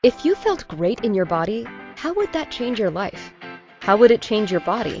If you felt great in your body, how would that change your life? How would it change your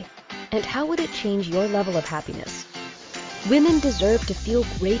body? And how would it change your level of happiness? Women deserve to feel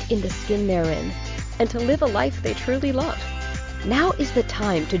great in the skin they're in and to live a life they truly love. Now is the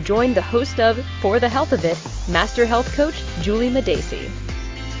time to join the host of For the Health of It, Master Health Coach Juli Madacey.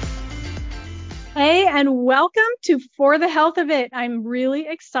 Hey, and welcome to For the Health of It. I'm really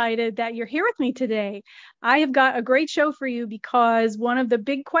excited that you're here with me today. I have got a great show for you because one of the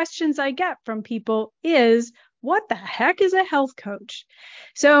big questions I get from people is, what the heck is a health coach?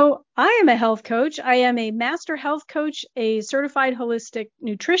 So I am a health coach. I am a master health coach, a certified holistic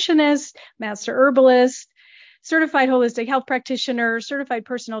nutritionist, master herbalist, certified holistic health practitioner, certified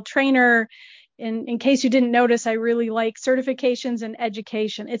personal trainer. In case you didn't notice, I really like certifications and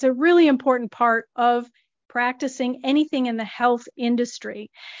education. It's a really important part of practicing anything in the health industry.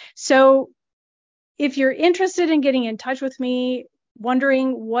 So if you're interested in getting in touch with me,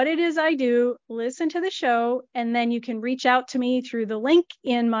 wondering what it is I do, listen to the show, and then you can reach out to me through the link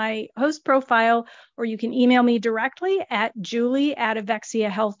in my host profile, or you can email me directly at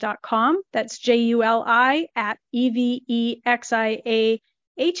julie@avexiahealth.com. That's JULI at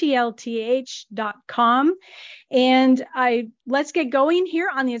EVEXIAHELTH.com. And let's get going here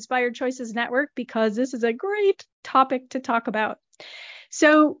on the Inspired Choices Network because this is a great topic to talk about.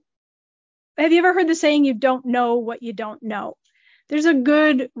 So have you ever heard the saying, you don't know what you don't know? There's a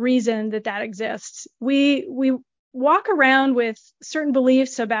good reason that exists. We walk around with certain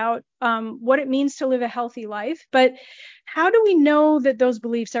beliefs about what it means to live a healthy life, but how do we know that those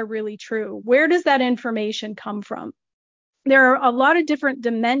beliefs are really true? Where does that information come from? There are a lot of different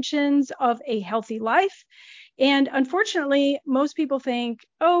dimensions of a healthy life. And unfortunately, most people think,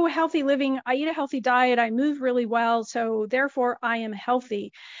 oh, healthy living, I eat a healthy diet, I move really well, so therefore I am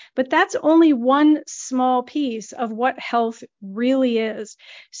healthy. But that's only one small piece of what health really is.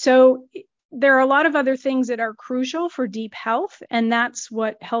 So there are a lot of other things that are crucial for deep health, and that's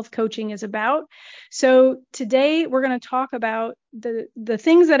what health coaching is about. So today we're going to talk about the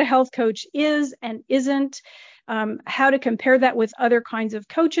things that a health coach is and isn't, how to compare that with other kinds of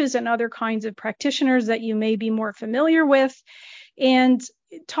coaches and other kinds of practitioners that you may be more familiar with, and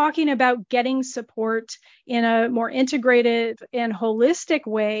talking about getting support in a more integrated and holistic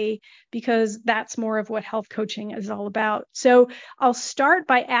way, because that's more of what health coaching is all about. So I'll start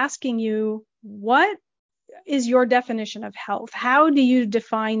by asking you, what is your definition of health? How do you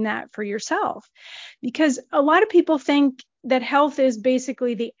define that for yourself? Because a lot of people think that health is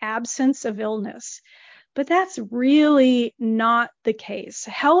basically the absence of illness. But that's really not the case.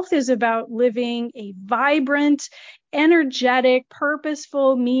 Health is about living a vibrant, energetic,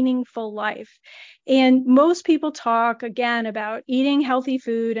 purposeful, meaningful life. And most people talk, again, about eating healthy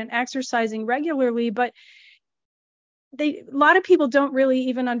food and exercising regularly, but a lot of people don't really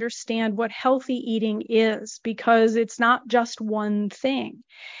even understand what healthy eating is, because it's not just one thing.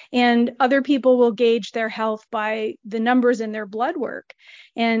 And other people will gauge their health by the numbers in their blood work.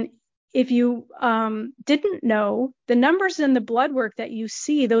 And if you didn't know, the numbers in the blood work that you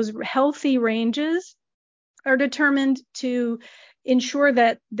see, those healthy ranges, are determined to ensure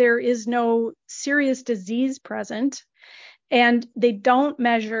that there is no serious disease present. And they don't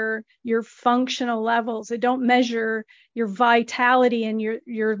measure your functional levels. They don't measure your vitality and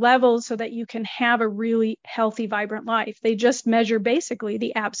your levels so that you can have a really healthy, vibrant life. They just measure basically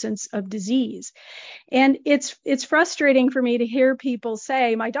the absence of disease. And it's frustrating for me to hear people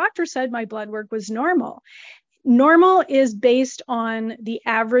say, my doctor said my blood work was normal. Normal is based on the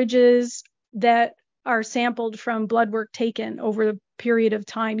averages that are sampled from blood work taken over a period of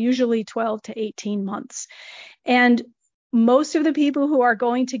time, usually 12 to 18 months. And most of the people who are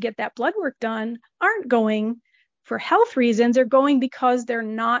going to get that blood work done aren't going for health reasons. They're going because they're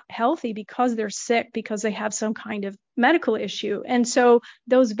not healthy, because they're sick, because they have some kind of medical issue. And so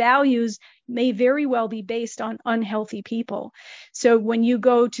those values may very well be based on unhealthy people. So when you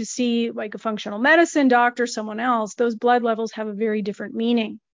go to see like a functional medicine doctor, someone else, those blood levels have a very different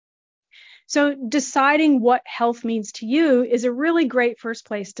meaning. So deciding what health means to you is a really great first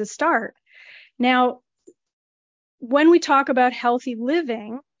place to start. Now, when we talk about healthy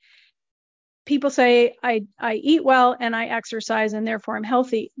living, people say, I eat well and I exercise and therefore I'm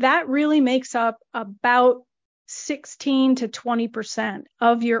healthy. That really makes up about 16 to 20%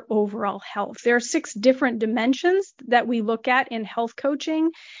 of your overall health. There are 6 different dimensions that we look at in health coaching,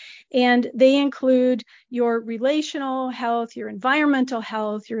 and they include your relational health, your environmental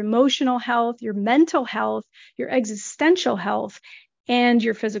health, your emotional health, your mental health, your existential health, and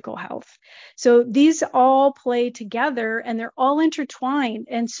your physical health. So these all play together and they're all intertwined.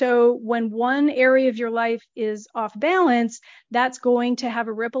 And so when one area of your life is off balance, that's going to have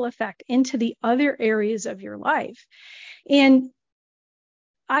a ripple effect into the other areas of your life. And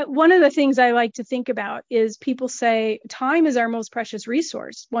one of the things I like to think about is people say time is our most precious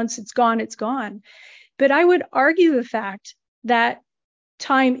resource. Once it's gone, it's gone. But I would argue the fact that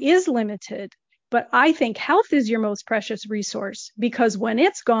time is limited, but I think health is your most precious resource, because when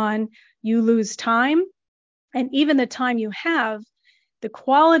it's gone, you lose time. And even the time you have, the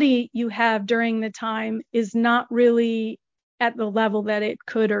quality you have during the time is not really at the level that it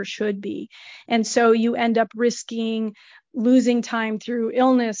could or should be. And so you end up risking losing time through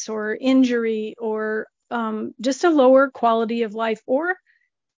illness or injury, or just a lower quality of life, or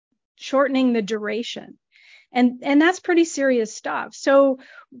shortening the duration. And that's pretty serious stuff. So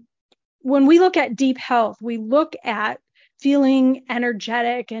when we look at deep health, we look at feeling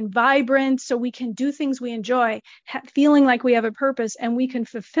energetic and vibrant so we can do things we enjoy, feeling like we have a purpose and we can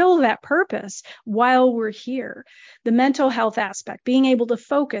fulfill that purpose while we're here. The mental health aspect, being able to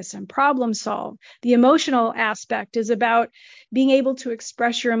focus and problem solve. The emotional aspect is about being able to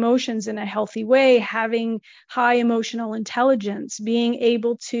express your emotions in a healthy way, having high emotional intelligence, being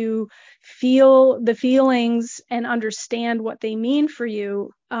able to feel the feelings and understand what they mean for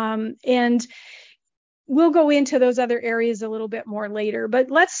you. And we'll go into those other areas a little bit more later,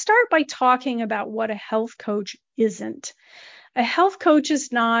 but let's start by talking about what a health coach isn't. A health coach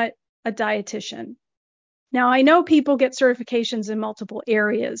is not a dietitian. Now, I know people get certifications in multiple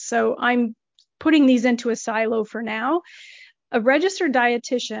areas, so I'm putting these into a silo for now. A registered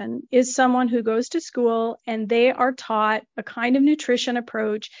dietitian is someone who goes to school and they are taught a kind of nutrition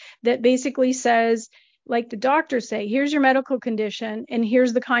approach that basically says, like the doctors say, here's your medical condition and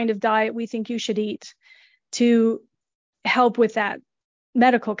here's the kind of diet we think you should eat to help with that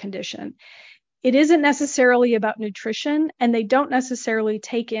medical condition. It isn't necessarily about nutrition, and they don't necessarily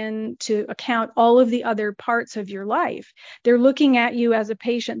take into account all of the other parts of your life. They're looking at you as a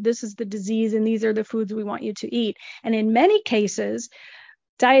patient. This is the disease, and these are the foods we want you to eat. And in many cases,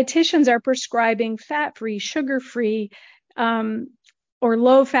 dietitians are prescribing fat-free, sugar-free, or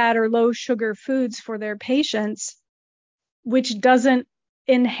low-fat or low-sugar foods for their patients, which doesn't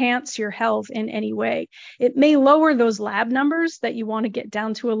enhance your health in any way. It may lower those lab numbers that you want to get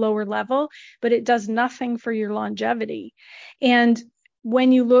down to a lower level, but it does nothing for your longevity. And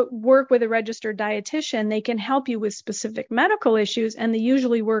when you work with a registered dietitian, they can help you with specific medical issues, and they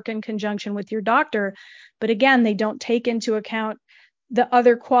usually work in conjunction with your doctor. But again, they don't take into account the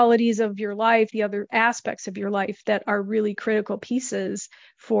other qualities of your life, the other aspects of your life that are really critical pieces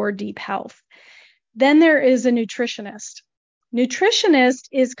for deep health. Then there is a nutritionist. Nutritionist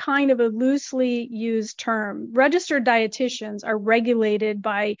is kind of a loosely used term. Registered dietitians are regulated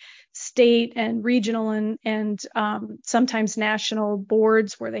by state and regional and sometimes national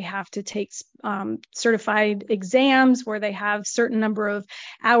boards, where they have to take certified exams, where they have certain number of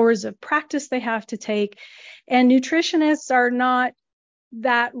hours of practice they have to take. And nutritionists are not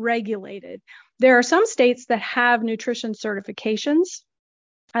that regulated. There are some states that have nutrition certifications.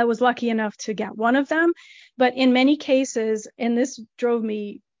 I was lucky enough to get one of them, but in many cases, and this drove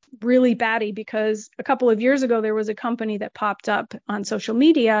me really batty, because a couple of years ago, there was a company that popped up on social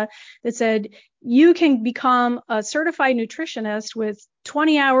media that said, you can become a certified nutritionist with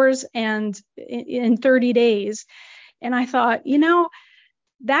 20 hours and in 30 days. And I thought,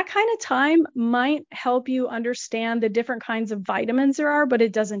 that kind of time might help you understand the different kinds of vitamins there are, but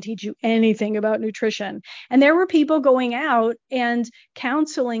it doesn't teach you anything about nutrition. And there were people going out and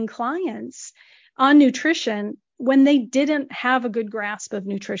counseling clients on nutrition when they didn't have a good grasp of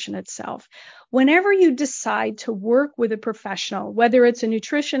nutrition itself. Whenever you decide to work with a professional, whether it's a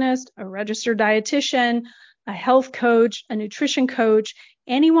nutritionist, a registered dietitian, a health coach, a nutrition coach,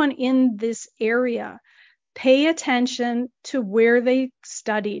 anyone in this area, pay attention to where they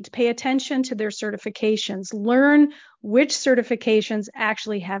studied, pay attention to their certifications, learn which certifications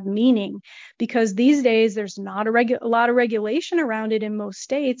actually have meaning, because these days there's not a lot of regulation around it in most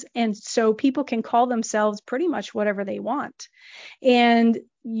states. And so people can call themselves pretty much whatever they want. And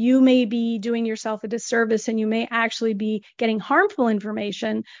you may be doing yourself a disservice, and you may actually be getting harmful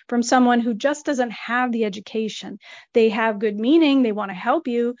information from someone who just doesn't have the education. They have good meaning, they want to help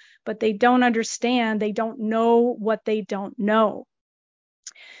you, but they don't understand, they don't know what they don't know.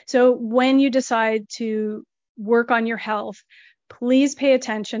 So when you decide to work on your health, please pay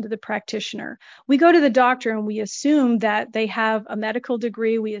attention to the practitioner. We go to the doctor and we assume that they have a medical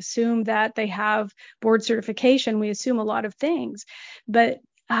degree. We assume that they have board certification. We assume a lot of things. But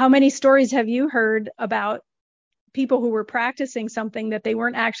how many stories have you heard about people who were practicing something that they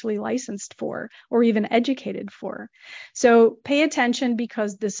weren't actually licensed for or even educated for. So pay attention,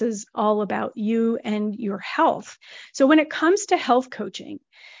 because this is all about you and your health. So when it comes to health coaching,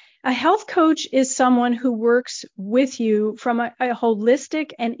 a health coach is someone who works with you from a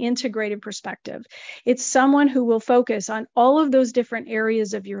holistic and integrated perspective. It's someone who will focus on all of those different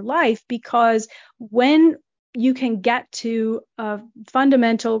areas of your life, because when you can get to a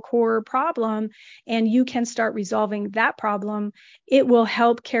fundamental core problem and you can start resolving that problem, it will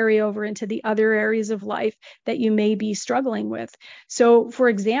help carry over into the other areas of life that you may be struggling with. So, for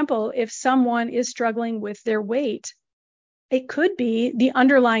example, if someone is struggling with their weight, it could be the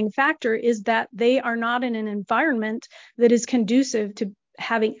underlying factor is that they are not in an environment that is conducive to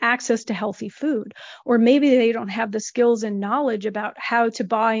having access to healthy food, or maybe they don't have the skills and knowledge about how to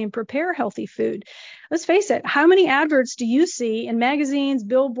buy and prepare healthy food. Let's face it, how many adverts do you see in magazines,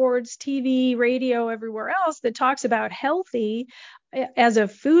 billboards, TV, radio, everywhere else that talks about healthy as a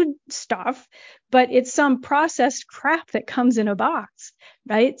food stuff, but it's some processed crap that comes in a box,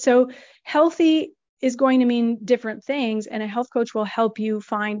 right? So healthy is going to mean different things, and a health coach will help you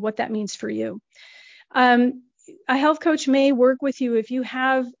find what that means for you. A health coach may work with you if you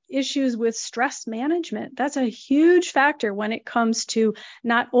have issues with stress management. That's a huge factor when it comes to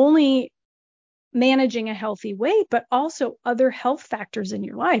not only managing a healthy weight, but also other health factors in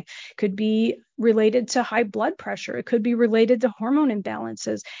your life. It could be related to high blood pressure. It could be related to hormone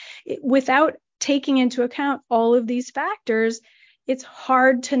imbalances. Without taking into account all of these factors, it's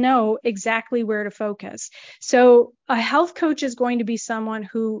hard to know exactly where to focus. So a health coach is going to be someone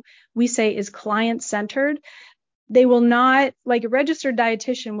who we say is client-centered. They will not, like a registered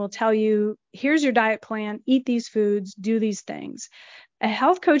dietitian will tell you, here's your diet plan, eat these foods, do these things. A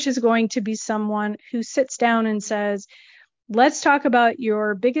health coach is going to be someone who sits down and says, let's talk about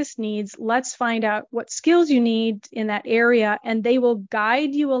your biggest needs. Let's find out what skills you need in that area, and they will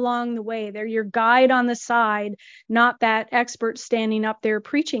guide you along the way. They're your guide on the side, not that expert standing up there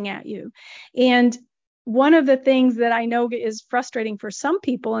preaching at you. And one of the things that I know is frustrating for some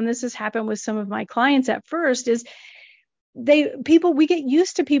people, and this has happened with some of my clients at first, is we get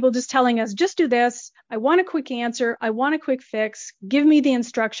used to people just telling us, just do this. I want a quick answer. I want a quick fix. Give me the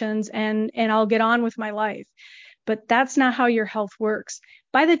instructions and I'll get on with my life. But that's not how your health works.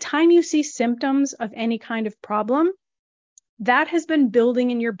 By the time you see symptoms of any kind of problem, that has been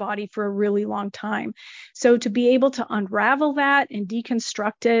building in your body for a really long time. So to be able to unravel that and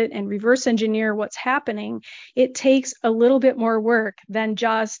deconstruct it and reverse engineer what's happening, it takes a little bit more work than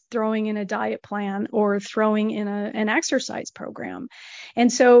just throwing in a diet plan or throwing in an exercise program.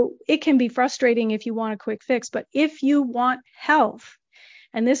 And so it can be frustrating if you want a quick fix, but if you want health,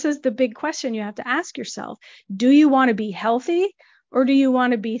 and this is the big question you have to ask yourself, do you want to be healthy or do you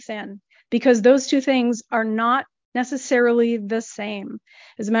want to be thin? Because those two things are not necessarily the same.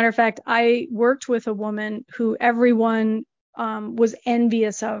 As a matter of fact, I worked with a woman who everyone was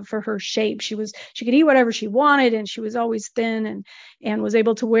envious of for her shape. She could eat whatever she wanted, and she was always thin and was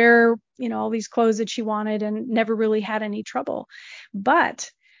able to wear, all these clothes that she wanted and never really had any trouble. But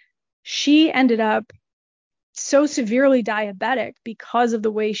she ended up so severely diabetic because of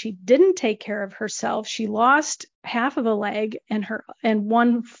the way she didn't take care of herself. She lost half of a leg and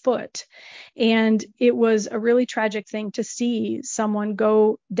one foot. And it was a really tragic thing to see someone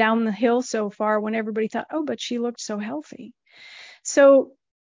go down the hill so far when everybody thought, oh, but she looked so healthy. So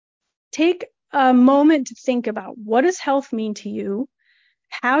take a moment to think about, what does health mean to you?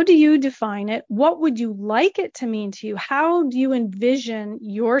 How do you define it? What would you like it to mean to you? How do you envision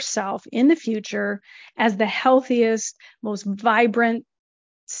yourself in the future as the healthiest, most vibrant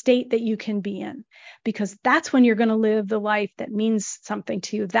state that you can be in? Because that's when you're going to live the life that means something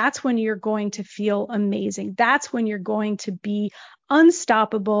to you. That's when you're going to feel amazing. That's when you're going to be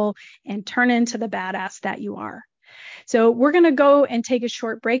unstoppable and turn into the badass that you are. So we're going to go and take a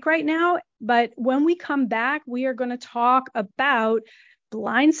short break right now. But when we come back, we are going to talk about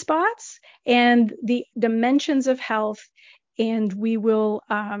blind spots and the dimensions of health, and we will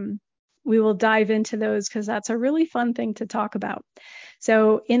dive into those because that's a really fun thing to talk about.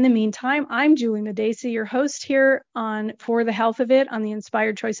 So in the meantime, I'm Juli Madacey, your host here on For the Health of It on the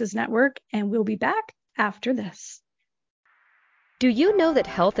Inspired Choices Network, and we'll be back after this. Do you know that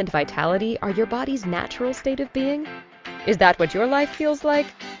health and vitality are your body's natural state of being? Is that what your life feels like?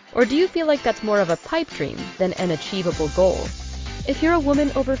 Or do you feel like that's more of a pipe dream than an achievable goal? If you're a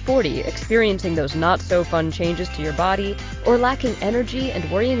woman over 40 experiencing those not-so-fun changes to your body, or lacking energy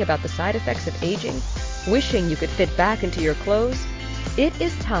and worrying about the side effects of aging, wishing you could fit back into your clothes, it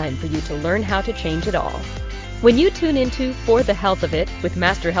is time for you to learn how to change it all. When you tune into For the Health of It with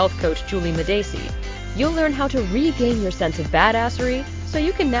Master Health Coach Juli Madacey, You'll learn how to regain your sense of badassery so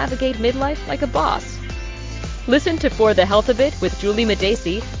you can navigate midlife like a boss. Listen to For the Health of It with Juli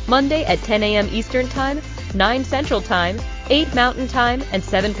Madacey, Monday at 10 a.m. Eastern Time, 9 Central Time, 8 Mountain Time, and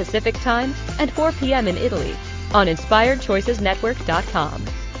 7 Pacific Time, and 4 p.m. in Italy on InspiredChoicesNetwork.com.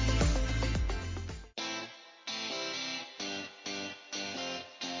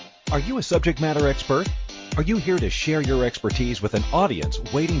 Are you a subject matter expert? Are you here to share your expertise with an audience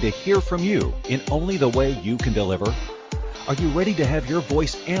waiting to hear from you in only the way you can deliver? Are you ready to have your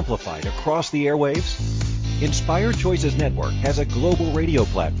voice amplified across the airwaves? Inspired Choices Network has a global radio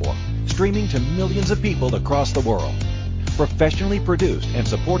platform streaming to millions of people across the world. Professionally produced and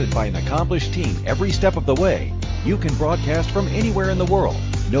supported by an accomplished team every step of the way, you can broadcast from anywhere in the world,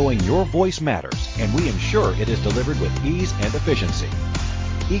 knowing your voice matters, and we ensure it is delivered with ease and efficiency.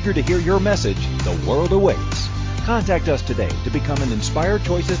 Eager to hear your message, the world awaits. Contact us today to become an Inspired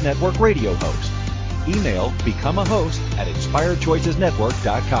Choices Network radio host. Email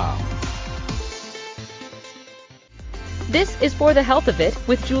becomeahost@inspiredchoicesnetwork.com. This is For the Health of It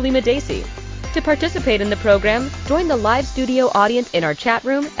with Juli Madacey. To participate in the program, join the live studio audience in our chat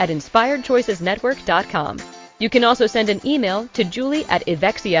room at InspiredChoicesNetwork.com. You can also send an email to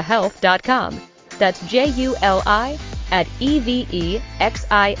julie@evexiahealth.com. That's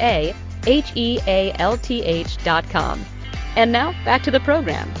JULI@EVEXIAHEALTH.com. And now, back to the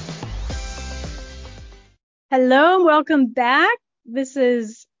program. Hello and welcome back. This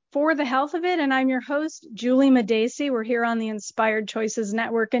is For the Health of It, and I'm your host, Juli Madacey. We're here on the Inspired Choices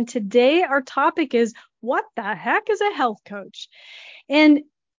Network, and today our topic is, what the heck is a health coach? And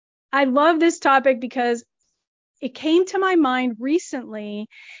I love this topic because it came to my mind recently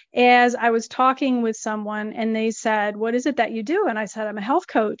as I was talking with someone, and they said, what is it that you do? And I said, I'm a health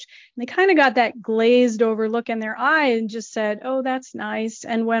coach. And they kind of got that glazed over look in their eye and just said, oh, that's nice,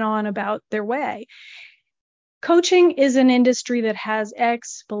 and went on about their way. Coaching is an industry that has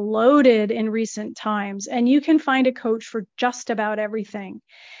exploded in recent times, and you can find a coach for just about everything.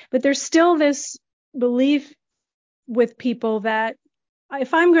 But there's still this belief with people that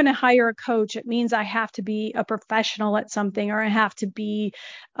if I'm going to hire a coach, it means I have to be a professional at something, or I have to be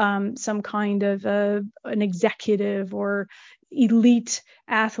some kind of an executive or elite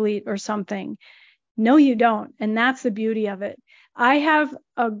athlete or something. No, you don't. And that's the beauty of it. I have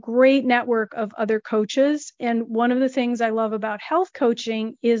a great network of other coaches. And one of the things I love about health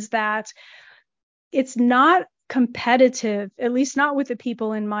coaching is that it's not competitive, at least not with the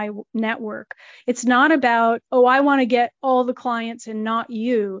people in my network. It's not about, oh, I want to get all the clients and not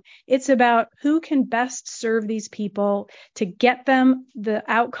you. It's about who can best serve these people to get them the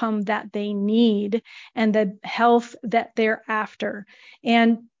outcome that they need and the health that they're after.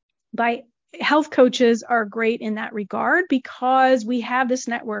 And health coaches are great in that regard because we have this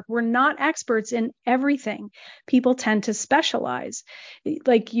network. We're not experts in everything. People tend to specialize.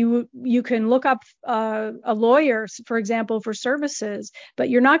 Like you can look up a lawyer, for example, for services, but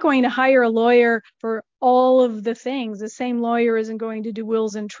you're not going to hire a lawyer for all of the things. The same lawyer isn't going to do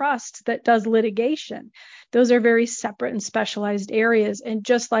wills and trusts that does litigation. Those are very separate and specialized areas. And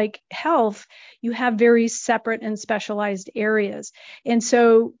just like health, you have very separate and specialized areas. And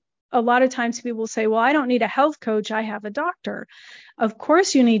so a lot of times people will say, well, I don't need a health coach. I have a doctor. Of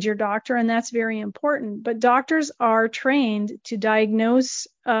course you need your doctor, and that's very important. But doctors are trained to diagnose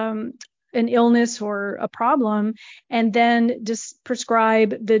an illness or a problem and then just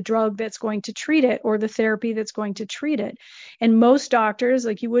prescribe the drug that's going to treat it or the therapy that's going to treat it. And most doctors,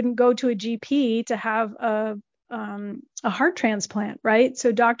 like you wouldn't go to a GP to have a heart transplant, right?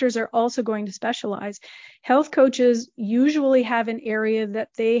 So doctors are also going to specialize. Health coaches usually have an area that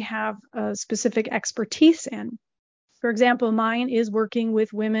they have a specific expertise in. For example, mine is working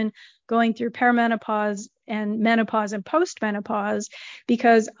with women going through perimenopause and menopause and postmenopause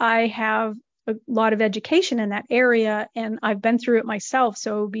because I have a lot of education in that area and I've been through it myself.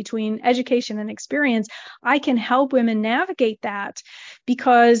 So between education and experience, I can help women navigate that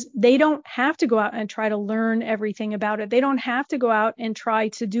because they don't have to go out and try to learn everything about it. They don't have to go out and try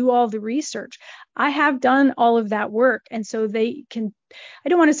to do all the research. I have done all of that work. And so they can, I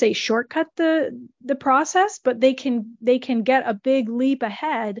don't want to say shortcut the process, but they can get a big leap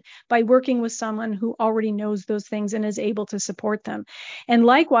ahead by working with someone who already knows those things and is able to support them. And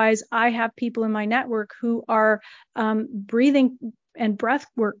likewise, I have people in my network who are breathing and breath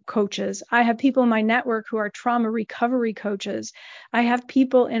work coaches. I have people in my network who are trauma recovery coaches. I have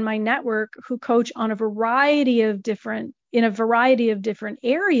people in my network who coach on a variety of different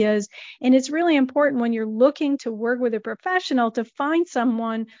areas. And it's really important when you're looking to work with a professional to find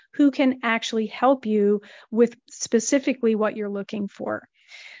someone who can actually help you with specifically what you're looking for.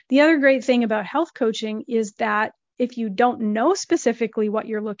 The other great thing about health coaching is that if you don't know specifically what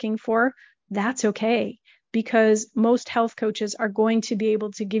you're looking for, that's okay, because most health coaches are going to be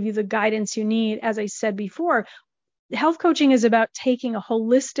able to give you the guidance you need. As I said before, health coaching is about taking a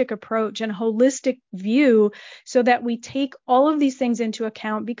holistic approach and a holistic view so that we take all of these things into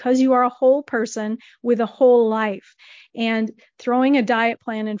account, because you are a whole person with a whole life. And throwing a diet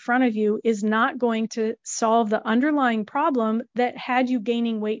plan in front of you is not going to solve the underlying problem that had you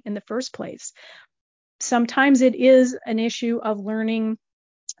gaining weight in the first place. Sometimes it is an issue of learning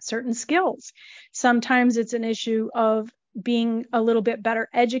certain skills. Sometimes it's an issue of being a little bit better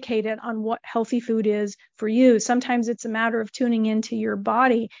educated on what healthy food is for you. Sometimes it's a matter of tuning into your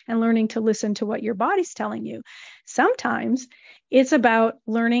body and learning to listen to what your body's telling you. Sometimes it's about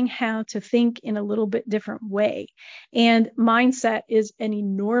learning how to think in a little bit different way. And mindset is an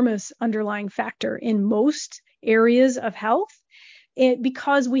enormous underlying factor in most areas of health.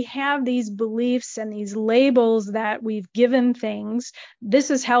 Because we have these beliefs and these labels that we've given things.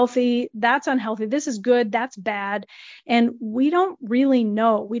 This is healthy, that's unhealthy, this is good, that's bad. And we don't really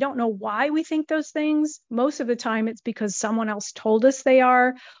know. We don't know why we think those things. Most of the time it's because someone else told us they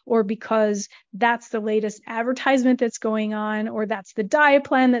are, or because that's the latest advertisement that's going on, or that's the diet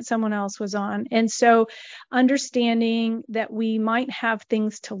plan that someone else was on. And so understanding that we might have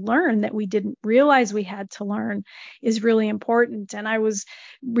things to learn that we didn't realize we had to learn is really important. And I was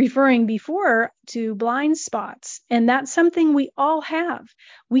referring before to blind spots, and that's something we all have.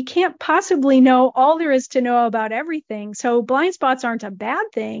 We can't possibly know all there is to know about everything. So blind spots aren't a bad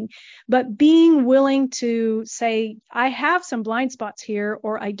thing, but being willing to say, I have some blind spots here,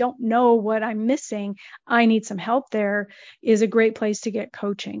 or I don't know what I'm missing, I need some help there, is a great place to get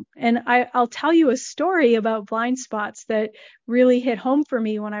coaching. And I'll tell you a story about blind spots that really hit home for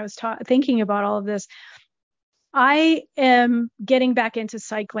me when I was thinking about all of this. I am getting back into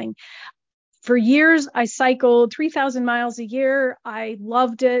cycling. For years, I cycled 3,000 miles a year. I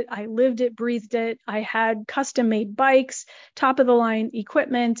loved it. I lived it, breathed it. I had custom made bikes, top of the line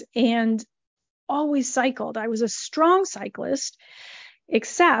equipment, and always cycled. I was a strong cyclist,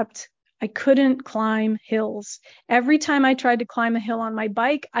 except I couldn't climb hills. Every time I tried to climb a hill on my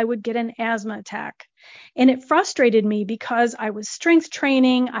bike, I would get an asthma attack. And it frustrated me because I was strength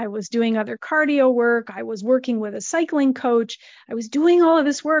training, I was doing other cardio work, I was working with a cycling coach, I was doing all of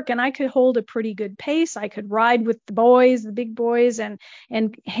this work, and I could hold a pretty good pace. I could ride with the boys, the big boys, and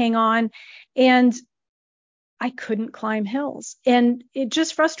hang on. And I couldn't climb hills. And it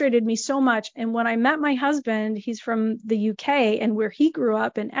just frustrated me so much. And when I met my husband, he's from the UK, and where he grew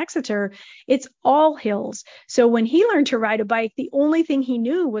up in Exeter, it's all hills. So when he learned to ride a bike, the only thing he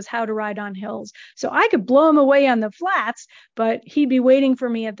knew was how to ride on hills. So I could blow him away on the flats, but he'd be waiting for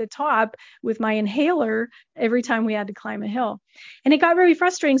me at the top with my inhaler every time we had to climb a hill. And it got very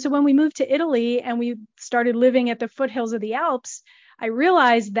frustrating. So when we moved to Italy and we started living at the foothills of the Alps, I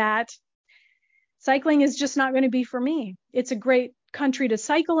realized that cycling is just not going to be for me. It's a great country to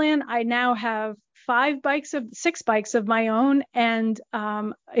cycle in. I now have 6 bikes of my own, and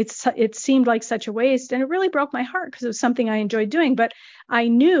it seemed like such a waste, and it really broke my heart because it was something I enjoyed doing. But I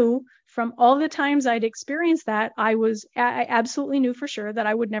knew from all the times I'd experienced that, I absolutely knew for sure that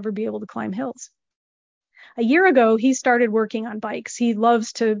I would never be able to climb hills. A year ago, he started working on bikes. He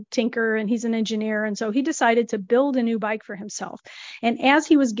loves to tinker, and he's an engineer. And so he decided to build a new bike for himself. And as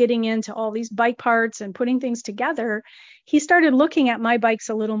he was getting into all these bike parts and putting things together, he started looking at my bikes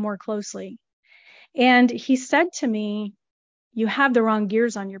a little more closely. And he said to me, "You have the wrong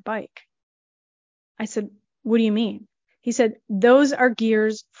gears on your bike." I said, "What do you mean?" He said, "Those are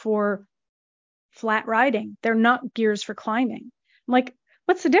gears for flat riding. They're not gears for climbing." I'm like,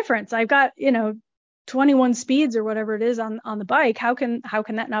 "What's the difference? I've got, 21 speeds or whatever it is on the bike. How can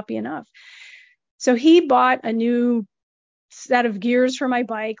that not be enough?" So he bought a new set of gears for my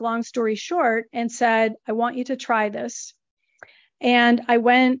bike, long story short, and said, "I want you to try this." And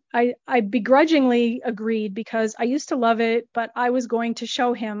I begrudgingly agreed because I used to love it, but I was going to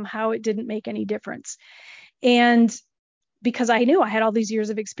show him how it didn't make any difference. And because I knew I had all these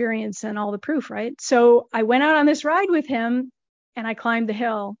years of experience and all the proof, right? So I went out on this ride with him, and I climbed the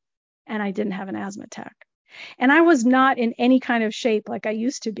hill, and I didn't have an asthma attack. And I was not in any kind of shape like I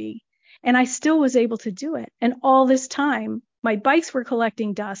used to be. And I still was able to do it. And all this time, my bikes were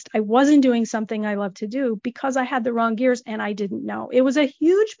collecting dust. I wasn't doing something I love to do because I had the wrong gears and I didn't know. It was a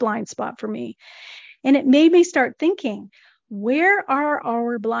huge blind spot for me. And it made me start thinking, where are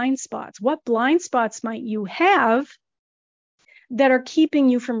our blind spots? What blind spots might you have that are keeping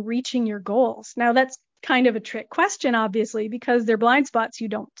you from reaching your goals? Now, that's kind of a trick question, obviously, because they're blind spots, you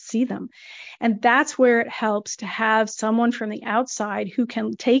don't see them. And that's where it helps to have someone from the outside who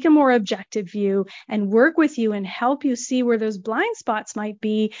can take a more objective view and work with you and help you see where those blind spots might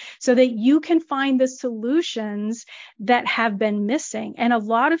be so that you can find the solutions that have been missing. And a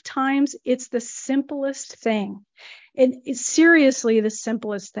lot of times it's the simplest thing. It's seriously the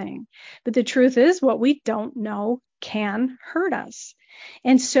simplest thing. But the truth is, what we don't know can hurt us.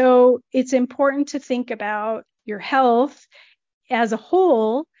 And so it's important to think about your health as a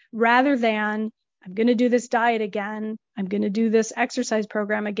whole rather than, I'm going to do this diet again, I'm going to do this exercise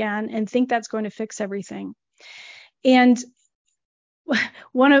program again, and think that's going to fix everything. And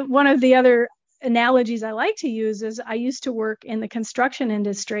one of the other analogies I like to use is I used to work in the construction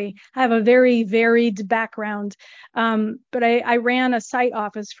industry. I have a very varied background, but I ran a site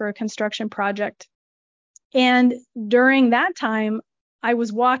office for a construction project. And during that time, I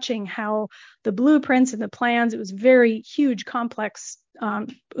was watching how the blueprints and the plans, it was very huge, complex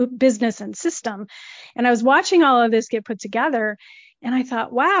business and system. And I was watching all of this get put together. And I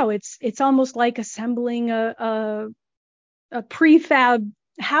thought, wow, it's almost like assembling a prefab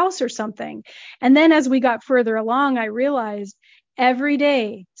house or something. And then as we got further along, I realized every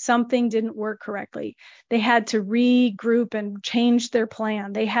day something didn't work correctly. They had to regroup and change their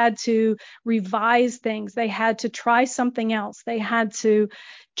plan. They had to revise things. They had to try something else. They had to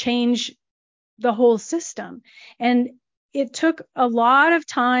change the whole system. And it took a lot of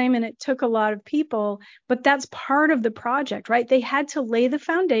time and it took a lot of people, but that's part of the project, right? They had to lay the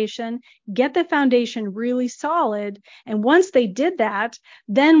foundation, get the foundation really solid. And once they did that,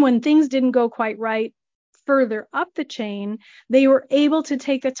 then when things didn't go quite right further up the chain, they were able to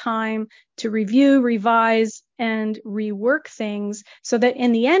take the time to review, revise, and rework things so that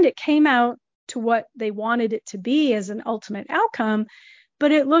in the end, it came out to what they wanted it to be as an ultimate outcome.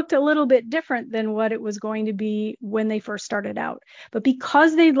 But it looked a little bit different than what it was going to be when they first started out. But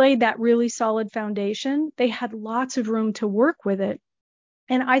because they laid that really solid foundation, they had lots of room to work with it.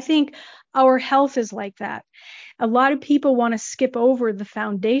 And I think our health is like that. A lot of people want to skip over the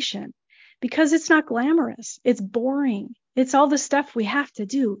foundation because it's not glamorous. It's boring. It's all the stuff we have to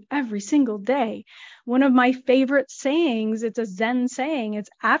do every single day. One of my favorite sayings, it's a Zen saying,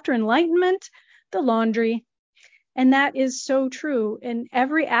 it's after enlightenment, the laundry. And that is so true in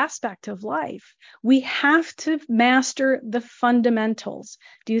every aspect of life. We have to master the fundamentals.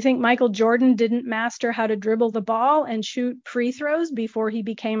 Do you think Michael Jordan didn't master how to dribble the ball and shoot free throws before he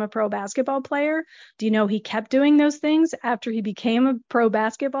became a pro basketball player? Do you know he kept doing those things after he became a pro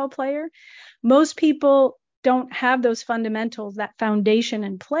basketball player? Most people don't have those fundamentals, that foundation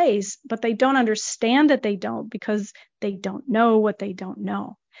in place, but they don't understand that they don't because they don't know what they don't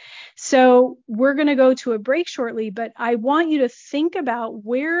know. So we're going to go to a break shortly, but I want you to think about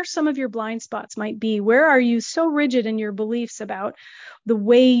where some of your blind spots might be. Where are you so rigid in your beliefs about the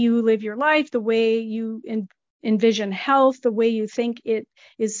way you live your life, the way you envision health, the way you think it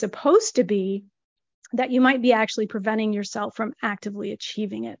is supposed to be, that you might be actually preventing yourself from actively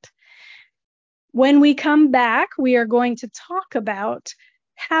achieving it. When we come back, we are going to talk about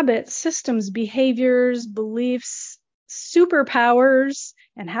habits, systems, behaviors, beliefs, superpowers,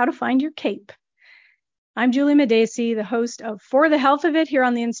 and how to find your cape. I'm Juli Madacey, the host of For the Health of It here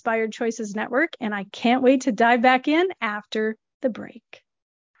on the Inspired Choices Network, and I can't wait to dive back in after the break.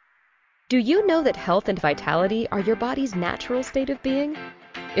 Do you know that health and vitality are your body's natural state of being?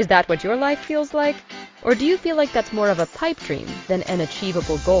 Is that what your life feels like? Or do you feel like that's more of a pipe dream than an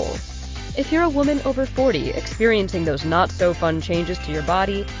achievable goal? If you're a woman over 40 experiencing those not-so-fun changes to your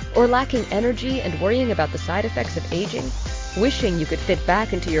body, or lacking energy and worrying about the side effects of aging, wishing you could fit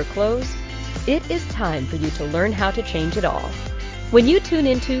back into your clothes, it is time for you to learn how to change it all. When you tune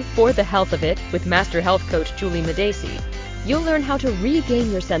into For the Health of It with Master Health Coach Juli Madacey, you'll learn how to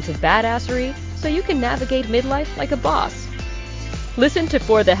regain your sense of badassery so you can navigate midlife like a boss. Listen to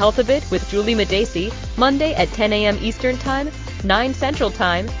For the Health of It with Juli Madacey Monday at 10 a.m. Eastern Time, 9 Central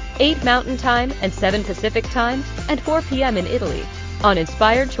Time, 8 Mountain Time, and 7 Pacific Time, and 4 p.m. in Italy on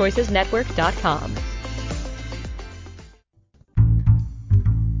InspiredChoicesNetwork.com.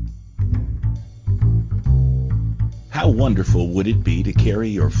 How wonderful would it be to carry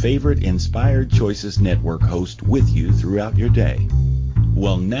your favorite Inspired Choices Network host with you throughout your day?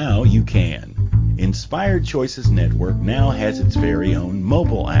 Well, now you can. Inspired Choices Network now has its very own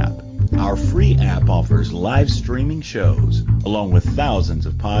mobile app. Our free app offers live streaming shows, along with thousands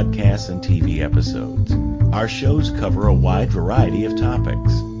of podcasts and TV episodes. Our shows cover a wide variety of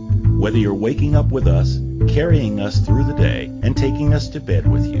topics. Whether you're waking up with us, carrying us through the day, and taking us to bed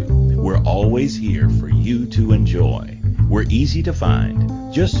with you, we're always here for you to enjoy. We're easy to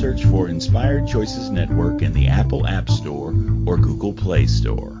find. Just search for Inspired Choices Network in the Apple App Store or Google Play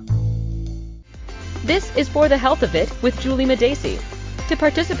Store. This is For the Health of It with Juli Madacey. To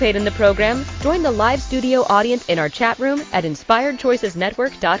participate in the program, join the live studio audience in our chat room at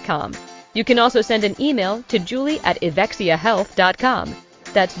inspiredchoicesnetwork.com. You can also send an email to julie@evexiahealth.com.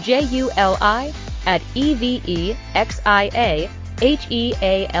 That's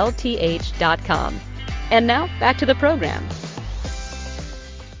JULI@EVEXIAHEALTH.com. And now, back to the program.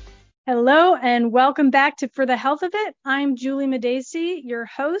 Hello and welcome back to For the Health of It. I'm Juli Madacey, your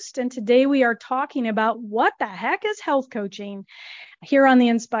host, and today we are talking about what the heck is health coaching here on the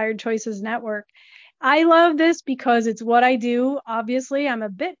Inspired Choices Network. I love this because it's what I do. Obviously, I'm a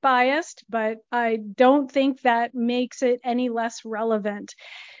bit biased, but I don't think that makes it any less relevant.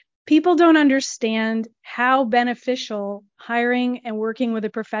 People don't understand how beneficial hiring and working with a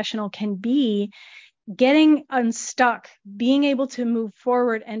professional can be, getting unstuck, being able to move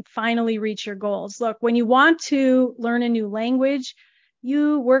forward and finally reach your goals. Look, when you want to learn a new language,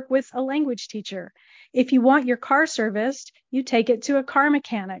 you work with a language teacher. If you want your car serviced, you take it to a car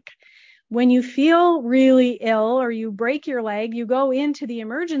mechanic. When you feel really ill or you break your leg, you go into the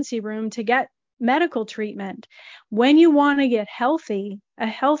emergency room to get medical treatment. When you want to get healthy, a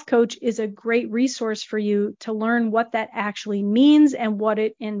health coach is a great resource for you to learn what that actually means and what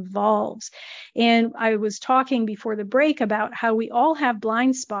it involves. And I was talking before the break about how we all have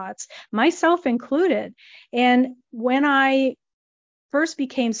blind spots, myself included. And when I first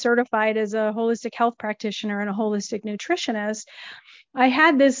became certified as a holistic health practitioner and a holistic nutritionist, I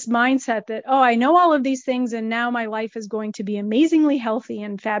had this mindset that, I know all of these things and now my life is going to be amazingly healthy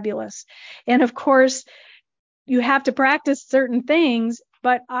and fabulous. And of course, you have to practice certain things,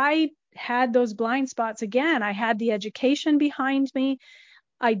 but I had those blind spots again. I had the education behind me.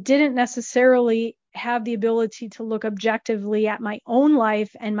 I didn't necessarily have the ability to look objectively at my own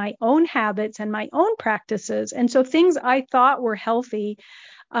life and my own habits and my own practices. And so things I thought were healthy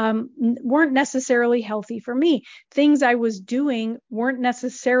weren't necessarily healthy for me. Things I was doing weren't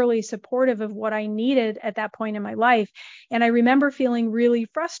necessarily supportive of what I needed at that point in my life. And I remember feeling really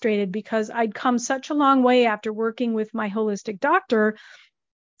frustrated because I'd come such a long way after working with my holistic doctor.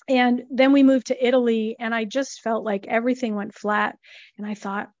 And then we moved to Italy and I just felt like everything went flat. And I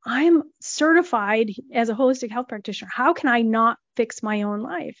thought, I'm certified as a holistic health practitioner. How can I not fix my own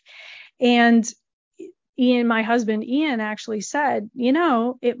life? And Ian, my husband, Ian, actually said,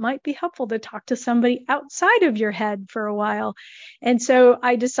 it might be helpful to talk to somebody outside of your head for a while. And so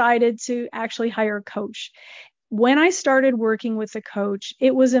I decided to actually hire a coach. When I started working with a coach,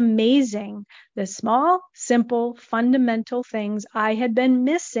 it was amazing. The small, simple, fundamental things I had been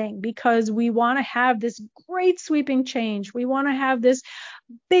missing because we want to have this great sweeping change. We want to have this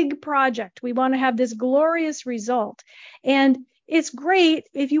big project. We want to have this glorious result. And it's great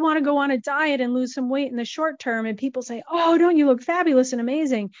if you want to go on a diet and lose some weight in the short term and people say, don't you look fabulous and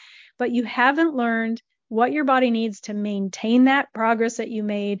amazing? But you haven't learned what your body needs to maintain that progress that you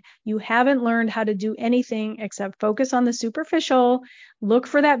made. You haven't learned how to do anything except focus on the superficial, look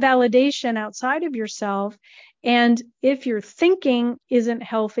for that validation outside of yourself. And if your thinking isn't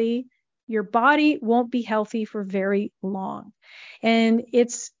healthy, your body won't be healthy for very long. And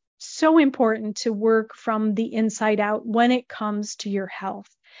it's so important to work from the inside out when it comes to your health.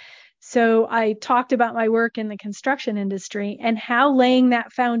 So I talked about my work in the construction industry and how laying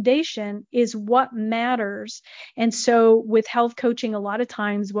that foundation is what matters. And so with health coaching, a lot of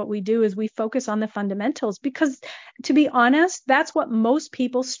times what we do is we focus on the fundamentals because, to be honest, that's what most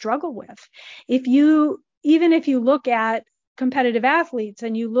people struggle with. Even if you look at competitive athletes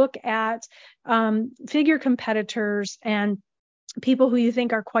and you look at figure competitors and people who you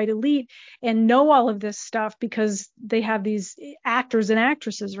think are quite elite and know all of this stuff because they have these actors and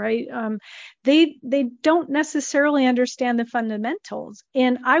actresses, right? They don't necessarily understand the fundamentals.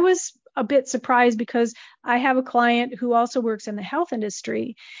 And I was a bit surprised because I have a client who also works in the health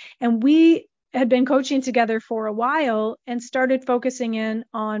industry, and we had been coaching together for a while and started focusing in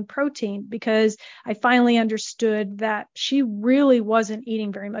on protein because I finally understood that she really wasn't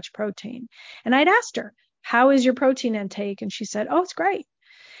eating very much protein. And I'd asked her, how is your protein intake? And she said, it's great.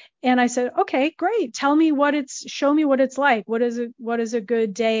 And I said, okay, great. Show me what it's like. What does a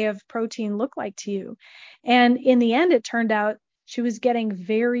good day of protein look like to you? And in the end, it turned out she was getting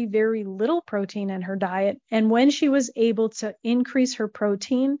very, very little protein in her diet. And when she was able to increase her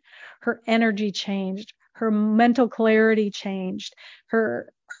protein, her energy changed, her mental clarity changed,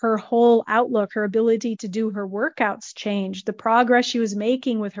 her whole outlook, her ability to do her workouts changed. The progress she was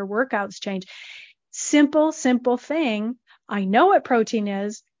making with her workouts changed. Simple thing. I know what protein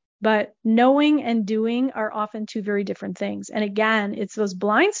is. But knowing and doing are often two very different things. And again, it's those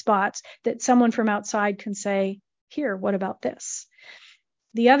blind spots that someone from outside can say, here, what about this?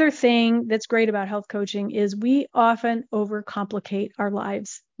 The other thing that's great about health coaching is we often overcomplicate our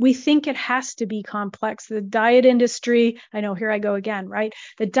lives. We think it has to be complex. The diet industry, I know, here I go again, right?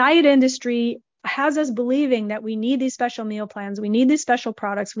 The diet industry has us believing that we need these special meal plans, we need these special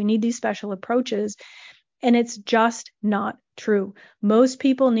products, we need these special approaches. And it's just not true. Most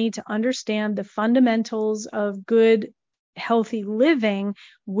people need to understand the fundamentals of good, healthy living,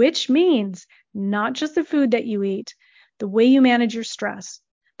 which means not just the food that you eat, the way you manage your stress,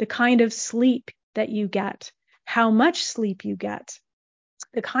 the kind of sleep that you get, how much sleep you get,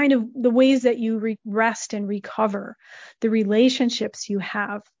 the ways that you rest and recover, the relationships you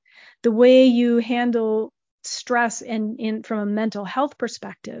have, the way you handle stress and from a mental health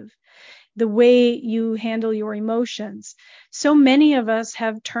perspective, the way you handle your emotions. So many of us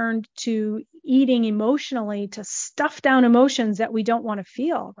have turned to eating emotionally to stuff down emotions that we don't want to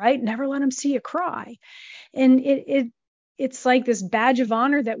feel, right? Never let them see you cry. And it's like this badge of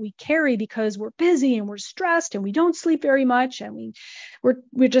honor that we carry because we're busy and we're stressed and we don't sleep very much and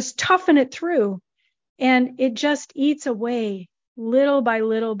we're just toughing it through. And it just eats away little by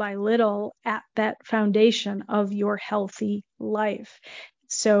little by little at that foundation of your healthy life.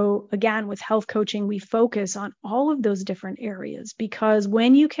 So again, with health coaching, we focus on all of those different areas because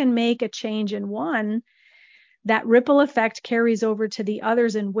when you can make a change in one, that ripple effect carries over to the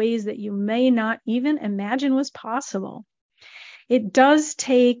others in ways that you may not even imagine was possible. It does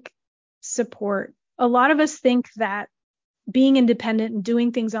take support. A lot of us think that being independent and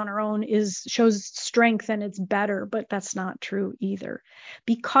doing things on our own shows strength and it's better, but that's not true either.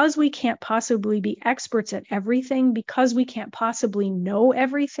 Because we can't possibly be experts at everything, because we can't possibly know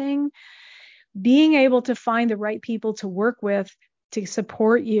everything, being able to find the right people to work with to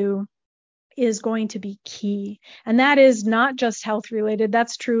support you is going to be key. And that is not just health related.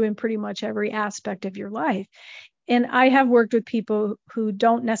 That's true in pretty much every aspect of your life. And I have worked with people who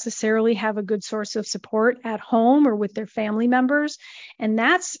don't necessarily have a good source of support at home or with their family members. And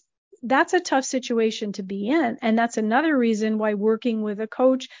that's a tough situation to be in. And that's another reason why working with a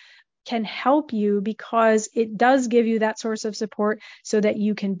coach can help you, because it does give you that source of support so that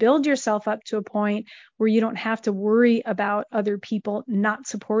you can build yourself up to a point where you don't have to worry about other people not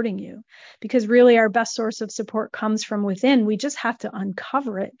supporting you. Because really our best source of support comes from within. We just have to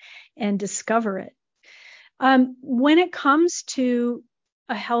uncover it and discover it. When it comes to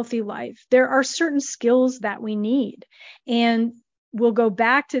a healthy life, there are certain skills that we need. And we'll go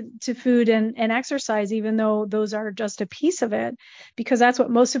back to food and exercise, even though those are just a piece of it, because that's what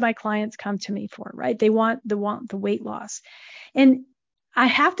most of my clients come to me for, right? They want the weight loss. And I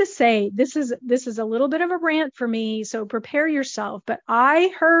have to say, this is a little bit of a rant for me, so prepare yourself. But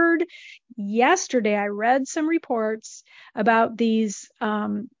I heard yesterday, I read some reports about these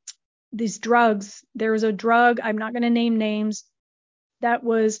drugs. There was a drug, I'm not going to name names, that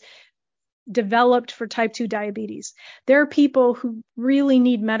was developed for type 2 diabetes. There are people who really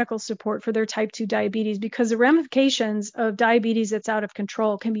need medical support for their type 2 diabetes because the ramifications of diabetes that's out of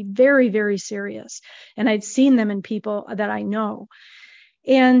control can be very, very serious. And I'd seen them in people that I know.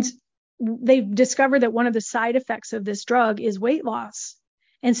 And they've discovered that one of the side effects of this drug is weight loss.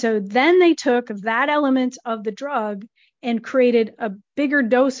 And so then they took that element of the drug and created a bigger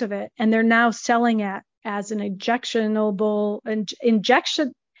dose of it. And they're now selling it as an an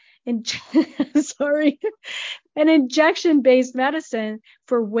injection-based medicine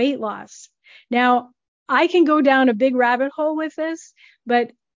for weight loss. Now, I can go down a big rabbit hole with this,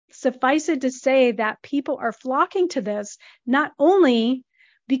 but suffice it to say that people are flocking to this, not only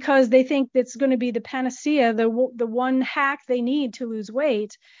because they think it's going to be the panacea, the one hack they need to lose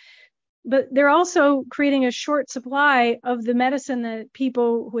weight, but they're also creating a short supply of the medicine that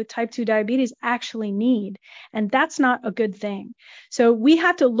people with type 2 diabetes actually need. And that's not a good thing. So we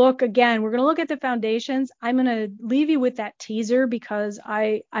have to look again, we're going to look at the foundations. I'm going to leave you with that teaser because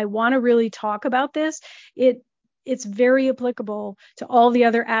I want to really talk about this. It's very applicable to all the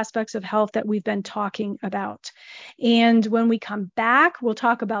other aspects of health that we've been talking about. And when we come back, we'll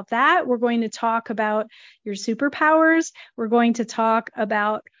talk about that. We're going to talk about your superpowers. We're going to talk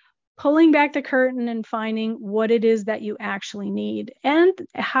about pulling back the curtain and finding what it is that you actually need and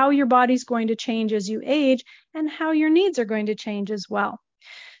how your body's going to change as you age and how your needs are going to change as well.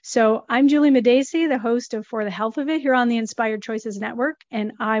 So I'm Juli Madacey, the host of For the Health of It here on the Inspired Choices Network,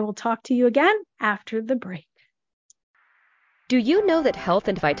 and I will talk to you again after the break. Do you know that health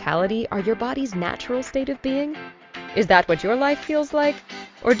and vitality are your body's natural state of being? Is that what your life feels like?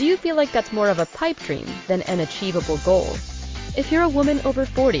 Or do you feel like that's more of a pipe dream than an achievable goal? If you're a woman over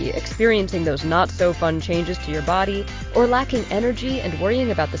 40 experiencing those not-so-fun changes to your body, or lacking energy and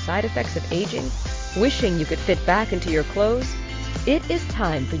worrying about the side effects of aging, wishing you could fit back into your clothes, it is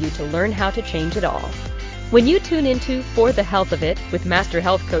time for you to learn how to change it all. When you tune into For the Health of It with Master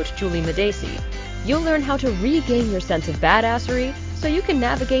Health Coach Juli Madacey, you'll learn how to regain your sense of badassery so you can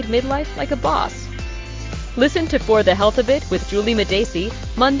navigate midlife like a boss. Listen to For the Health of It with Juli Madacey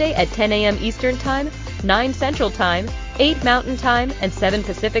Monday at 10 a.m. Eastern Time, 9 Central Time, 8 Mountain Time, and 7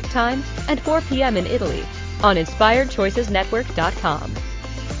 Pacific Time, and 4 p.m. in Italy on InspiredChoicesNetwork.com.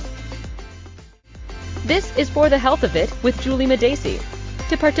 This is For the Health of It with Juli Madacey.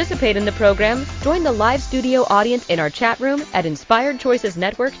 To participate in the program, join the live studio audience in our chat room at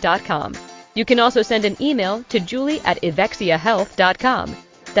InspiredChoicesNetwork.com. You can also send an email to julie@evexiahealth.com.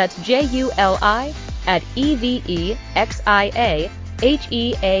 That's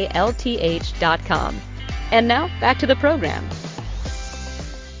JULI@EVEXIAHEALTH.com. And now, back to the program.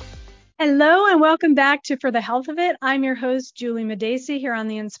 Hello and welcome back to For the Health of It. I'm your host, Juli Madacey, here on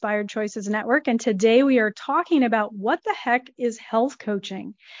the Inspired Choices Network. And today we are talking about what the heck is health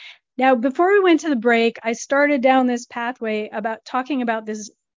coaching. Now, before we went to the break, I started down this pathway about talking about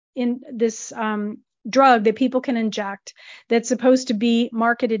this drug that people can inject that's supposed to be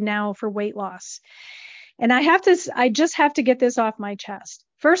marketed now for weight loss. And I just have to get this off my chest.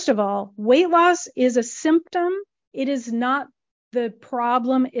 First of all, weight loss is a symptom. It is not the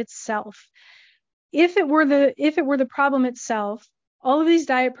problem itself. If it were the problem itself, all of these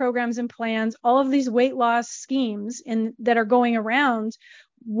diet programs and plans, all of these weight loss schemes that are going around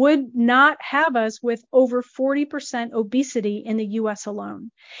would not have us with over 40% obesity in the US alone.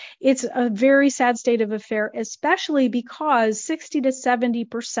 It's a very sad state of affair, especially because 60 to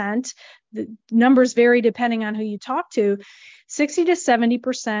 70%, the numbers vary depending on who you talk to, 60 to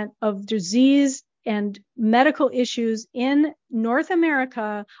 70% of disease and medical issues in North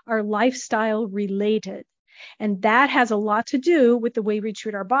America are lifestyle related. And that has a lot to do with the way we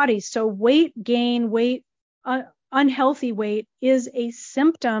treat our bodies. So weight gain, unhealthy weight is a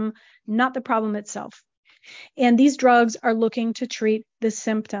symptom, not the problem itself. And these drugs are looking to treat the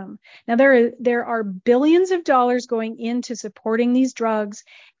symptom. Now, there are billions of dollars going into supporting these drugs.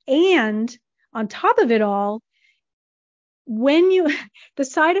 And on top of it all, the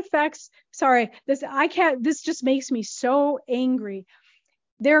side effects, this just makes me so angry.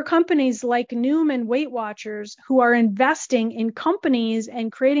 There are companies like Noom and Weight Watchers who are investing in companies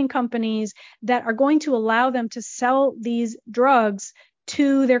and creating companies that are going to allow them to sell these drugs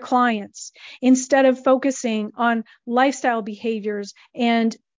to their clients instead of focusing on lifestyle behaviors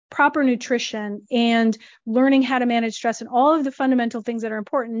and proper nutrition and learning how to manage stress and all of the fundamental things that are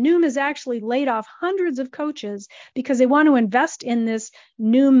important. Noom has actually laid off hundreds of coaches because they want to invest in this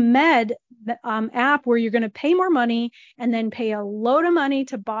Noom Med app where you're going to pay more money and then pay a load of money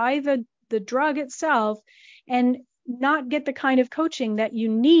to buy the drug itself and not get the kind of coaching that you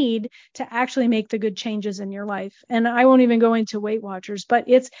need to actually make the good changes in your life. And I won't even go into Weight Watchers, but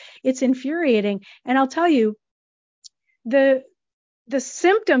it's infuriating. And I'll tell you, the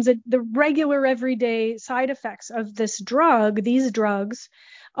symptoms, the regular everyday side effects of these drugs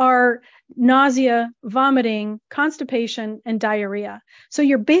are nausea, vomiting, constipation, and diarrhea. So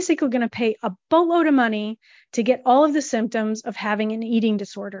you're basically going to pay a boatload of money to get all of the symptoms of having an eating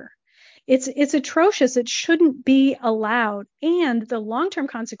disorder. It's atrocious. It shouldn't be allowed. And the long-term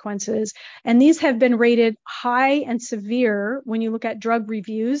consequences, and these have been rated high and severe when you look at drug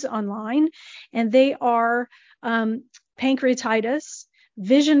reviews online, and they are pancreatitis,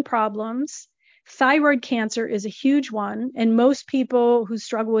 vision problems, thyroid cancer is a huge one. And most people who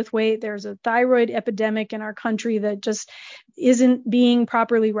struggle with weight, there's a thyroid epidemic in our country that just isn't being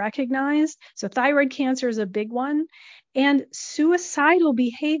properly recognized. So thyroid cancer is a big one. And suicidal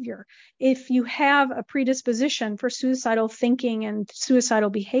behavior. If you have a predisposition for suicidal thinking and suicidal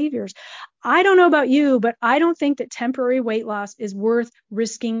behaviors, I don't know about you, but I don't think that temporary weight loss is worth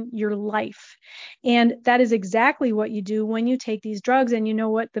risking your life. And that is exactly what you do when you take these drugs. And you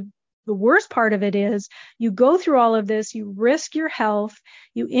know what the worst part of it is? You go through all of this, you risk your health,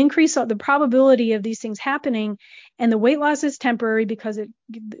 you increase the probability of these things happening, and the weight loss is temporary because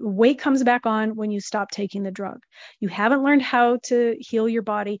weight comes back on when you stop taking the drug. You haven't learned how to heal your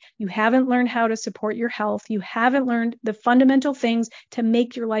body. You haven't learned how to support your health. You haven't learned the fundamental things to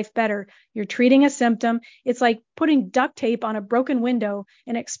make your life better. You're treating a symptom. It's like putting duct tape on a broken window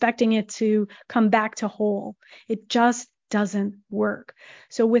and expecting it to come back to whole. It just doesn't work.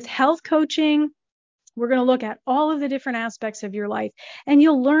 So with health coaching, we're going to look at all of the different aspects of your life, and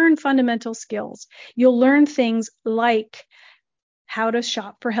you'll learn fundamental skills. You'll learn things like how to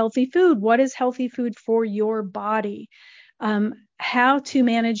shop for healthy food. What is healthy food for your body? how to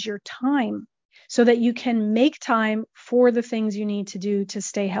manage your time so that you can make time for the things you need to do to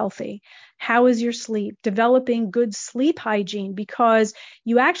stay healthy. How is your sleep? Developing good sleep hygiene, because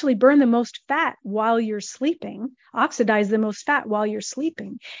you actually burn the most fat while you're sleeping, oxidize the most fat while you're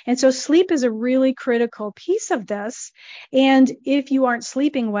sleeping. And so sleep is a really critical piece of this. And if you aren't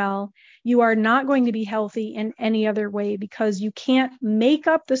sleeping well, you are not going to be healthy in any other way, because you can't make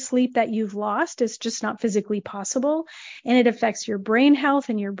up the sleep that you've lost. It's just not physically possible. And it affects your brain health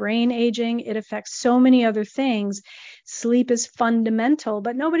and your brain aging. It affects so many other things. Sleep is fundamental,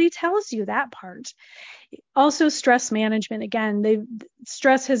 but nobody tells you that part. Also, stress management. Again,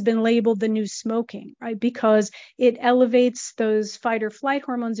 stress has been labeled the new smoking, right? Because it elevates those fight or flight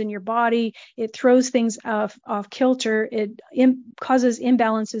hormones in your body. It throws things off kilter. It causes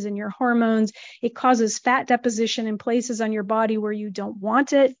imbalances in your hormones. It causes fat deposition in places on your body where you don't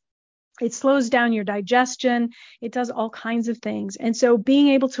want it. It slows down your digestion. It does all kinds of things. And so being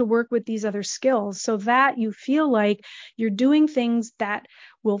able to work with these other skills so that you feel like you're doing things that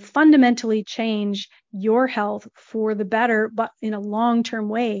will fundamentally change your health for the better, but in a long-term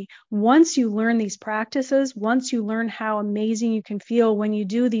way. Once you learn these practices, once you learn how amazing you can feel when you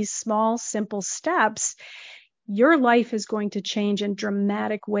do these small, simple steps, your life is going to change in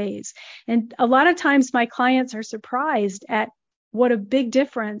dramatic ways. And a lot of times my clients are surprised at what a big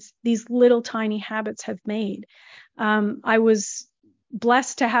difference these little tiny habits have made. I was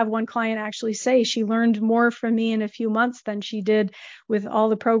blessed to have one client actually say she learned more from me in a few months than she did with all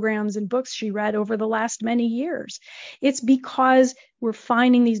the programs and books she read over the last many years. It's because we're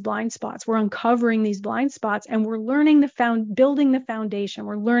finding these blind spots, we're uncovering these blind spots, and we're learning building the foundation.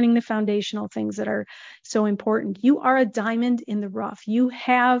 We're learning the foundational things that are so important. You are a diamond in the rough. You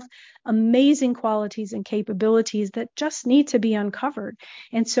have amazing qualities and capabilities that just need to be uncovered.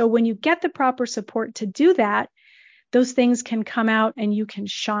 And so when you get the proper support to do that, those things can come out and you can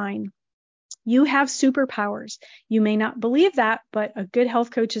shine. You have superpowers. You may not believe that, but a good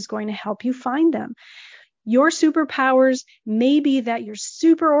health coach is going to help you find them. Your superpowers may be that you're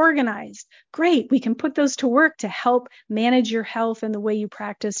super organized. Great. We can put those to work to help manage your health and the way you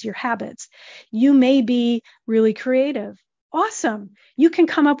practice your habits. You may be really creative. Awesome. You can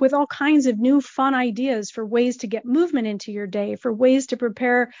come up with all kinds of new fun ideas for ways to get movement into your day, for ways to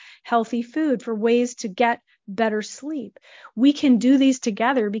prepare healthy food, for ways to get better sleep. We can do these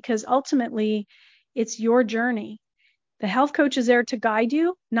together because ultimately it's your journey. The health coach is there to guide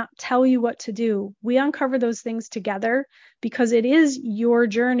you, not tell you what to do. We uncover those things together because it is your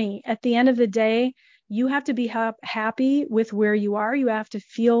journey. At the end of the day, you have to be happy with where you are. You have to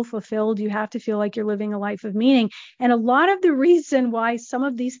feel fulfilled. You have to feel like you're living a life of meaning. And a lot of the reason why some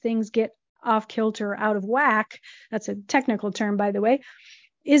of these things get off kilter, out of whack, that's a technical term, by the way,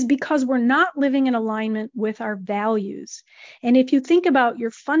 is because we're not living in alignment with our values. And if you think about your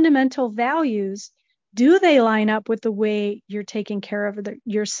fundamental values, do they line up with the way you're taking care of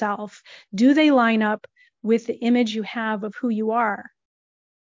yourself? Do they line up with the image you have of who you are?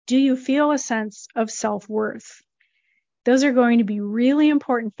 Do you feel a sense of self-worth? Those are going to be really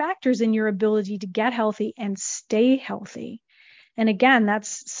important factors in your ability to get healthy and stay healthy. And again,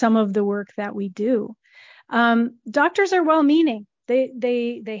 that's some of the work that we do. Doctors are well-meaning.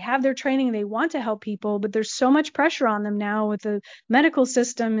 They have their training, they want to help people, but there's so much pressure on them now with the medical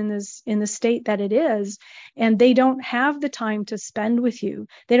system in the state that it is, and they don't have the time to spend with you.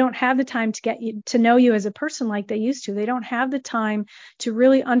 They don't have the time to get you to know you as a person like they used to. They don't have the time to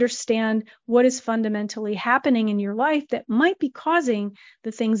really understand what is fundamentally happening in your life that might be causing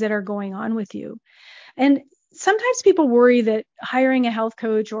the things that are going on with you. And sometimes people worry that hiring a health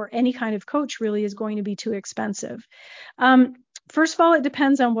coach or any kind of coach really is going to be too expensive. First of all, it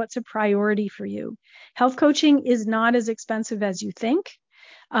depends on what's a priority for you. Health coaching is not as expensive as you think.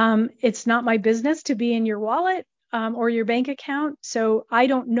 It's not my business to be in your wallet or your bank account. So I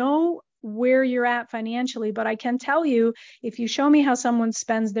don't know where you're at financially, but I can tell you, if you show me how someone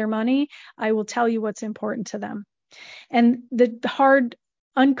spends their money, I will tell you what's important to them. And the hard,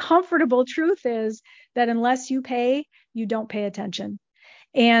 uncomfortable truth is that unless you pay, you don't pay attention.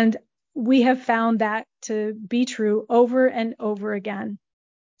 And we have found that to be true over and over again.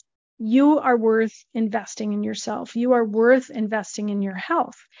 You are worth investing in yourself. You are worth investing in your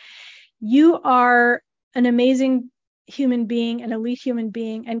health. You are an amazing human being, an elite human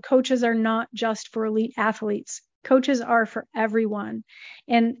being, and coaches are not just for elite athletes. Coaches are for everyone.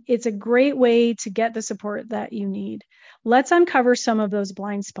 And it's a great way to get the support that you need. Let's uncover some of those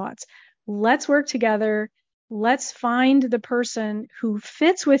blind spots. Let's work together. Let's find the person who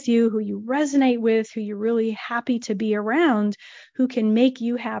fits with you, who you resonate with, who you're really happy to be around, who can make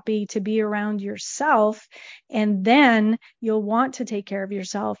you happy to be around yourself. And then you'll want to take care of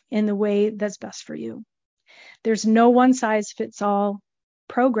yourself in the way that's best for you. There's no one size fits all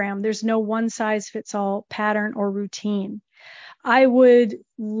program. There's no one size fits all pattern or routine. I would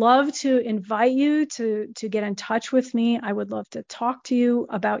love to invite you to get in touch with me. I would love to talk to you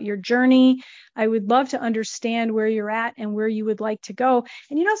about your journey. I would love to understand where you're at and where you would like to go.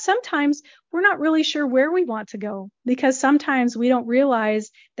 And sometimes we're not really sure where we want to go, because sometimes we don't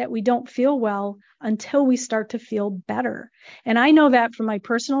realize that we don't feel well until we start to feel better. And I know that from my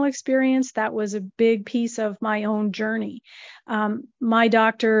personal experience, that was a big piece of my own journey. My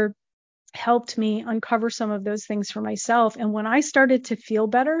doctor helped me uncover some of those things for myself. And when I started to feel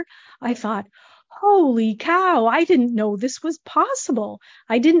better, I thought, holy cow, I didn't know this was possible.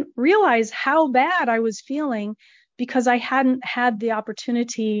 I didn't realize how bad I was feeling because I hadn't had the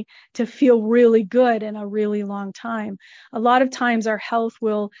opportunity to feel really good in a really long time. A lot of times our health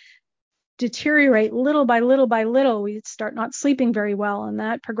will deteriorate little by little by little. We start not sleeping very well, and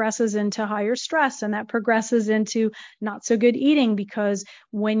that progresses into higher stress, and that progresses into not so good eating, because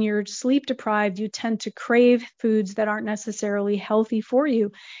when you're sleep deprived, you tend to crave foods that aren't necessarily healthy for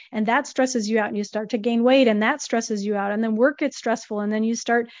you, and that stresses you out, and you start to gain weight, and that stresses you out, and then work gets stressful, and then you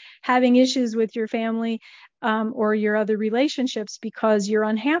start having issues with your family or your other relationships because you're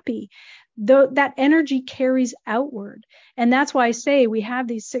unhappy. That energy carries outward. And that's why I say we have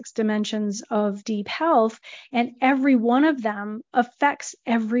these 6 dimensions of deep health, and every one of them affects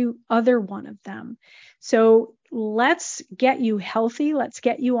every other one of them. So let's get you healthy. Let's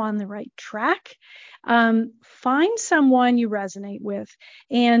get you on the right track. Find someone you resonate with.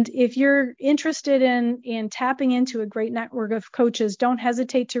 And if you're interested in tapping into a great network of coaches, don't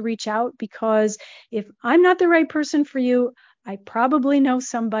hesitate to reach out, because if I'm not the right person for you, I probably know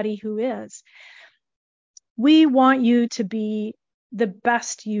somebody who is. We want you to be the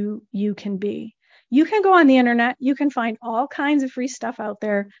best you can be. You can go on the internet, you can find all kinds of free stuff out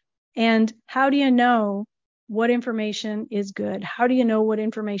there. And how do you know what information is good? How do you know what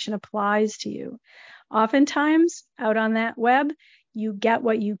information applies to you? Oftentimes, out on that web, you get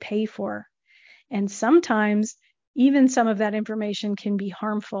what you pay for. And sometimes even some of that information can be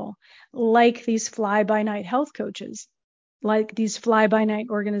harmful, like these fly-by-night health coaches, like these fly-by-night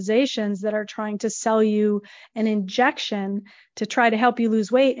organizations that are trying to sell you an injection to try to help you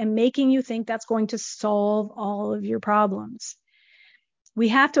lose weight and making you think that's going to solve all of your problems. We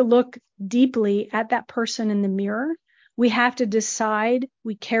have to look deeply at that person in the mirror. We have to decide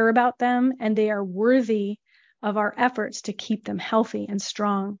we care about them and they are worthy of our efforts to keep them healthy and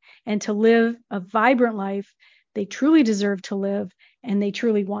strong and to live a vibrant life they truly deserve to live and they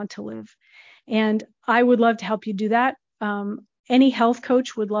truly want to live. And I would love to help you do that. Any health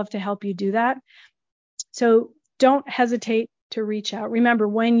coach would love to help you do that. So don't hesitate to reach out. Remember,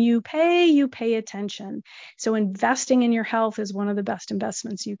 when you pay attention. So investing in your health is one of the best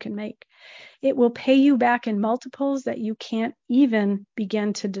investments you can make. It will pay you back in multiples that you can't even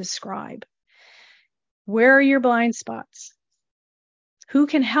begin to describe. Where are your blind spots? Who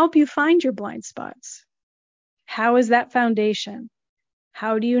can help you find your blind spots? How is that foundation?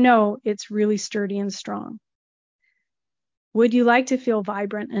 How do you know it's really sturdy and strong? Would you like to feel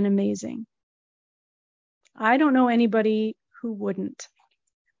vibrant and amazing? I don't know anybody who wouldn't.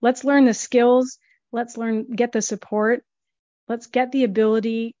 Let's learn the skills. Let's get the support. Let's get the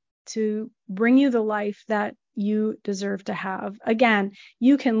ability to bring you the life that you deserve to have. Again,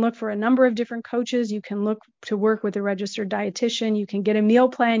 you can look for a number of different coaches. You can look to work with a registered dietitian. You can get a meal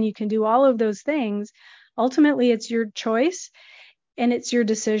plan. You can do all of those things. Ultimately, it's your choice and it's your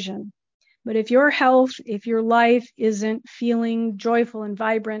decision. But if your health, if your life isn't feeling joyful and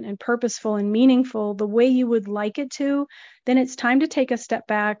vibrant and purposeful and meaningful the way you would like it to, then it's time to take a step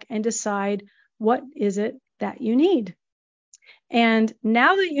back and decide, what is it that you need? And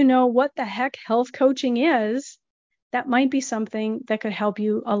now that you know what the heck health coaching is, that might be something that could help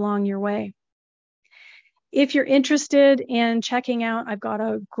you along your way. If you're interested in checking out, I've got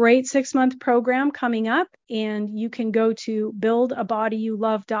a great 6-month program coming up, and you can go to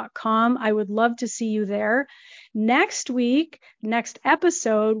buildabodyyoulove.com. I would love to see you there. Next week, next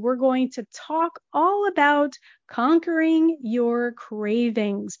episode, we're going to talk all about conquering your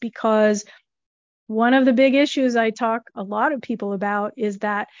cravings, because one of the big issues I talk a lot of people about is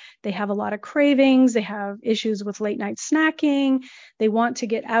that they have a lot of cravings. They have issues with late night snacking. They want to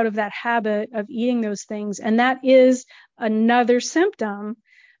get out of that habit of eating those things. And that is another symptom,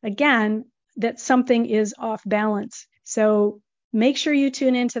 again, that something is off balance. So Make sure you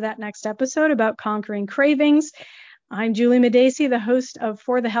tune into that next episode about conquering cravings. I'm Julie Madacey, the host of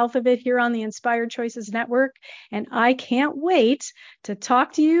For the Health of It here on the Inspired Choices Network, and I can't wait to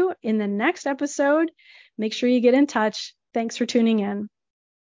talk to you in the next episode. Make sure you get in touch. Thanks for tuning in.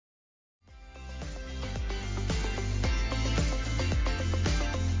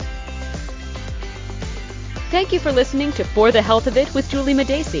 Thank you for listening to For the Health of It with Julie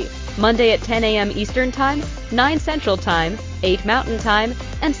Madacey, Monday at 10 a.m. Eastern Time, 9 Central Time, 8 Mountain Time,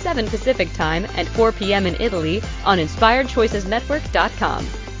 and 7 Pacific Time at 4 p.m. in Italy on InspiredChoicesNetwork.com.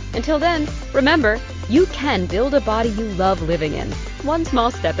 Until then, remember, you can build a body you love living in, one small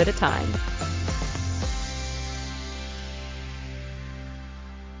step at a time.